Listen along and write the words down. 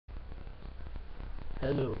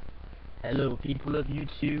Hello, hello people of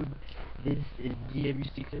YouTube. This is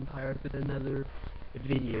DW6Empires with another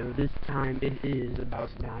video. This time it is about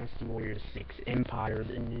Dynasty Warriors 6 Empires,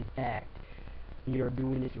 and in fact, we are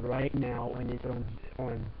doing this right now, and it's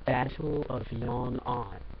on Battle of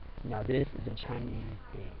Yang'an. Now this is a Chinese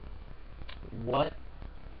thing. What?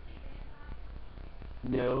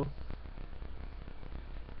 No.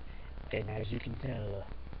 And as you can tell,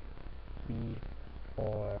 we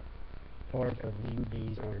are part of Liu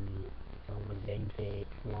Bei's army, with Zhang Fei,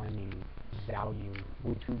 Huan Yu, Zhao Yu,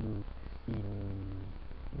 Wu Tulu, in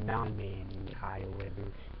Nanmei, and Kai, whatever,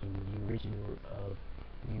 in the original of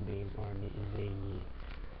Liu Bei's army is Zhang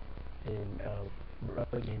Yi. And we're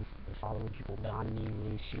up against the following people: Gan Ning,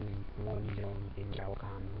 Liu Xun, Wang Yizhong, and Zhao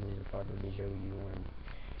Kan, who is a part of the Zhou Yu army,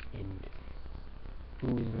 and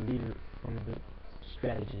who is the leader, one of the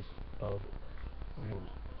strategists of Wu.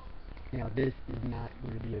 Now this is not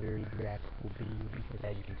going to be a very graphical video because,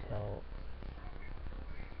 as you can tell,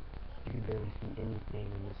 you can barely see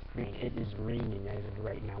anything on the screen. It is raining as of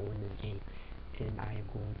right now in this game, and I am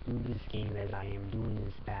going through this game as I am doing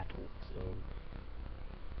this battle, so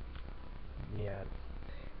yeah.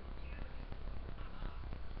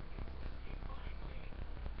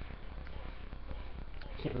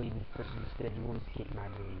 Can't believe this person said he wants to kick my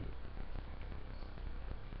brain.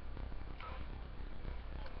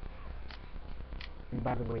 And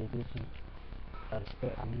by the way, this is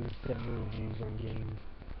I'm doing several reviews on games,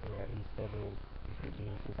 or at least several different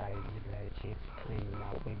games, since I never had a chance to play them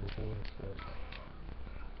out way before, so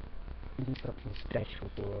this is something special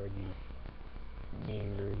for you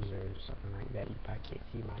gamers or something like that. You probably can't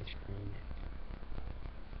see my screen.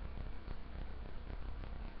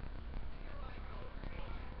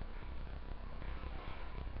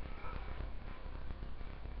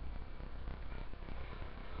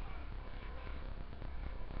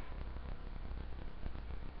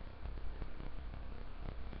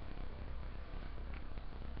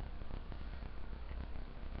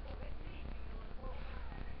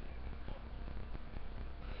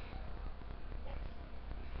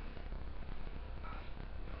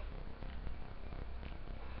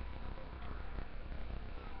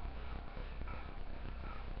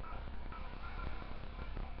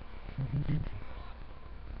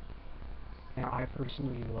 Now, I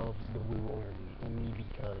personally love the Wu Army only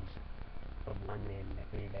because of one man that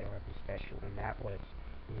made that army special, and that was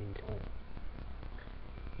Yin Tong.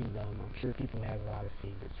 And I'm sure people have a lot of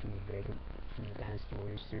favorites from the Dynasty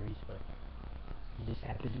Warriors series, but he just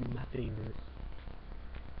happens to be my favorite.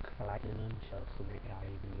 Cause I like the nunchucks and that guy,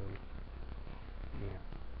 even though, yeah,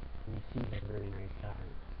 he seems like a very nice guy.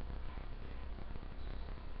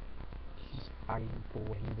 He's fighting for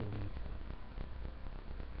what he believes.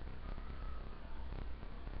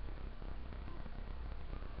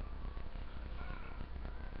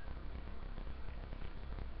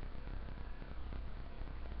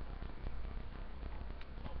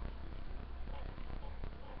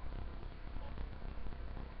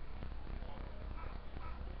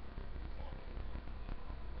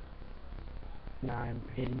 Now I'm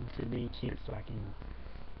heading to the camp so I can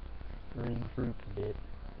regroup a bit,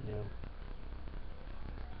 you know.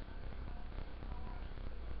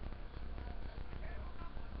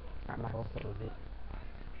 Got my health up a bit.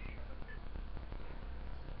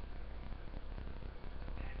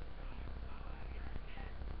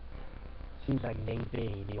 Seems like Zhang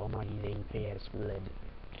Fei, the almighty Zhang Fei, has fled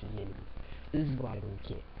to the enemy. This is what I don't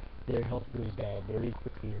get. Their health goes bad very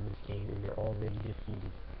quickly in this game, and they're already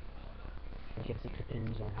defeated. I guess it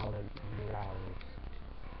depends on how the morale is.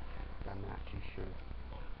 I'm not too sure.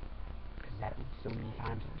 Because that happens so many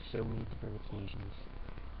times on so many different occasions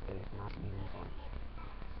that it's not even funny.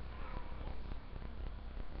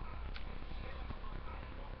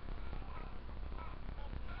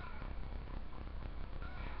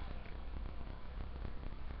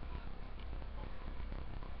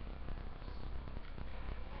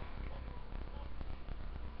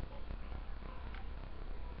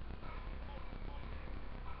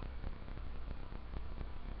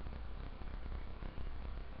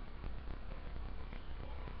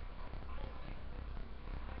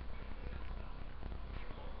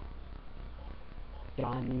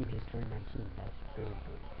 John knew his turn 19, that's very good.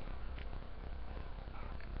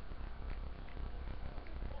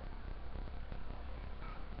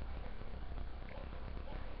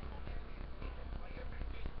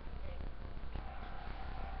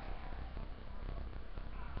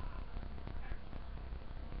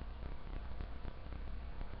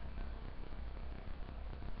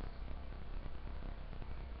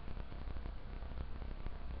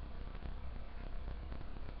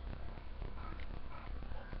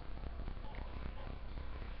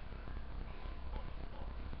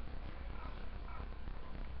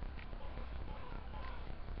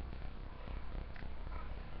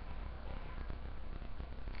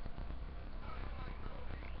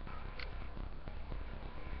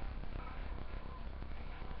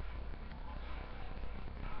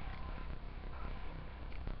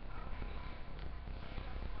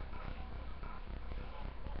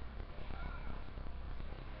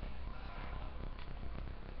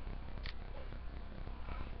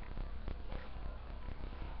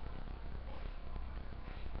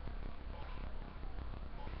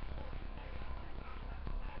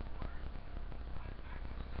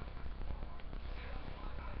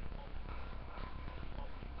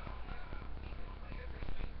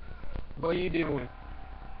 What are you doing?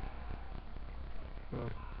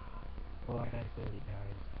 Well, like I said,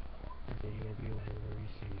 guys, the video will be over very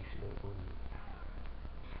soon, so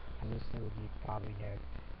I understand if you probably have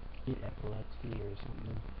epilepsy or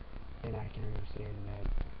something, then I can understand that.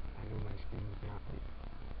 I know my screen is not what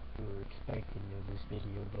you were expecting of this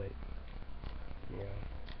video, but yeah.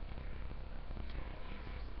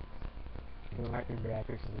 If you don't like the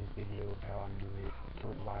graphics in this video, how I'm doing it,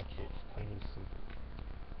 don't watch it. It's plain and simple.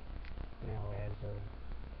 Now, as of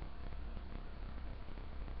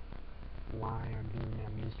why I'm doing it,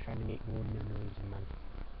 I'm just trying to make more memories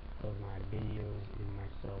of my videos and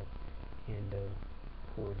myself, and of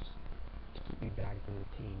course, to keep you guys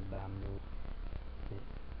entertained. But I know that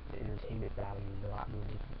the entertainment value is a lot more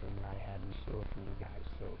different than what I have in store for you guys.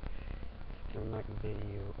 So, if you don't like the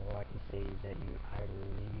video, all I can say is that you either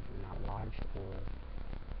leave or not watch, or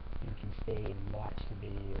you can stay and watch the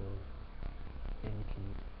video, and you can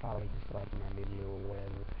probably dislike my video or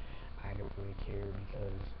whatever. I don't really care,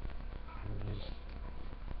 because I'm just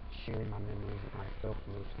sharing my memories with myself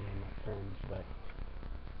mostly and my friends. But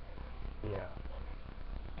yeah,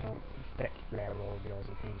 I don't expect to grab all of y'all's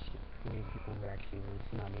attention. Maybe people who actually listen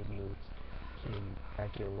to my videos can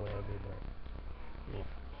like it or whatever, but yeah.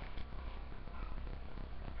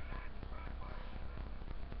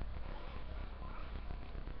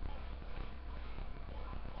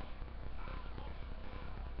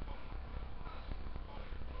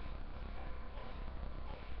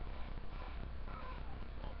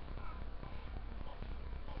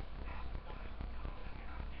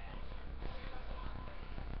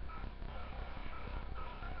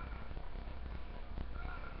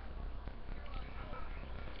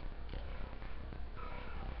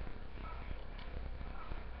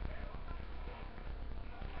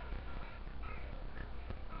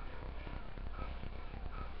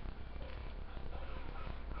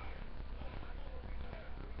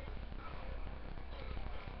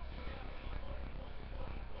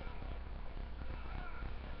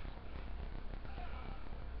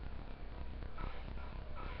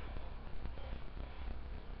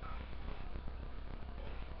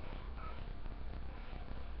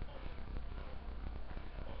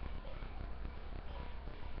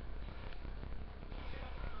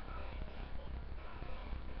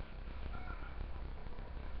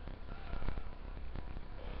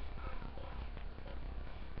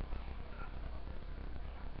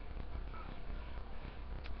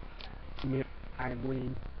 Yep, I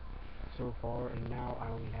win so far, and now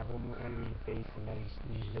I only have one more enemy to face, and that is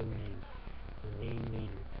Zodian, the main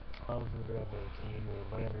leader of the Rebel team, or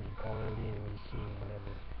whatever you call it, the enemy team,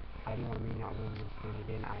 whatever. I know I may not win this one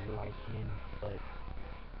again, I know I can, but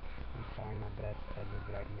I'm trying my best as of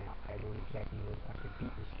right now. I don't exactly know if I could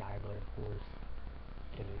beat this guy, but of course,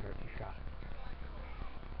 it doesn't hurt to try.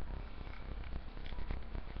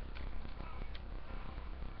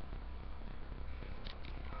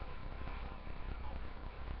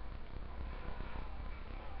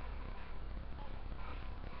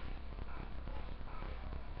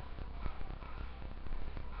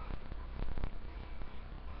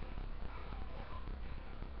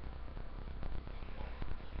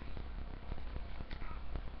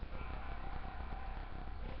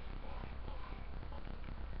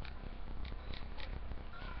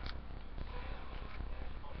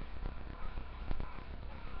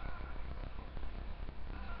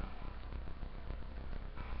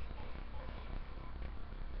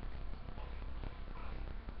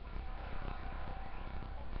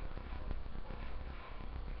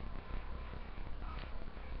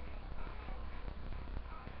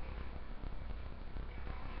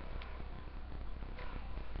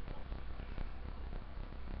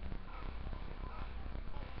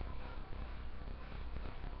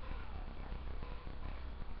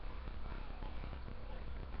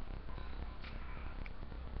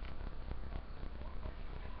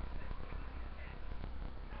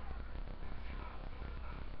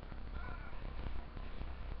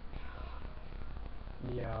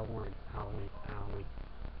 Yeah, I won.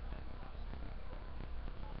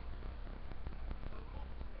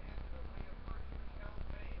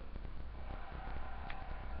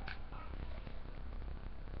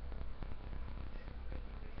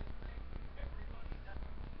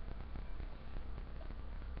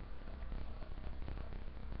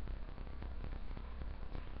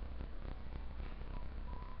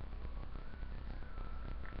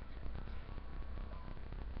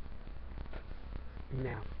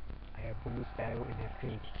 Now, I have won this battle and have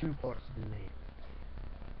changed 2 parts of the name.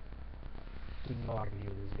 There's a lot of you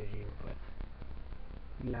in this video, but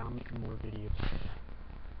yeah, I'm making more videos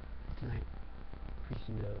tonight,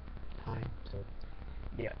 increasing the time, so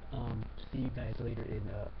yeah, see you guys later and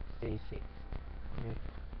stay safe. Okay?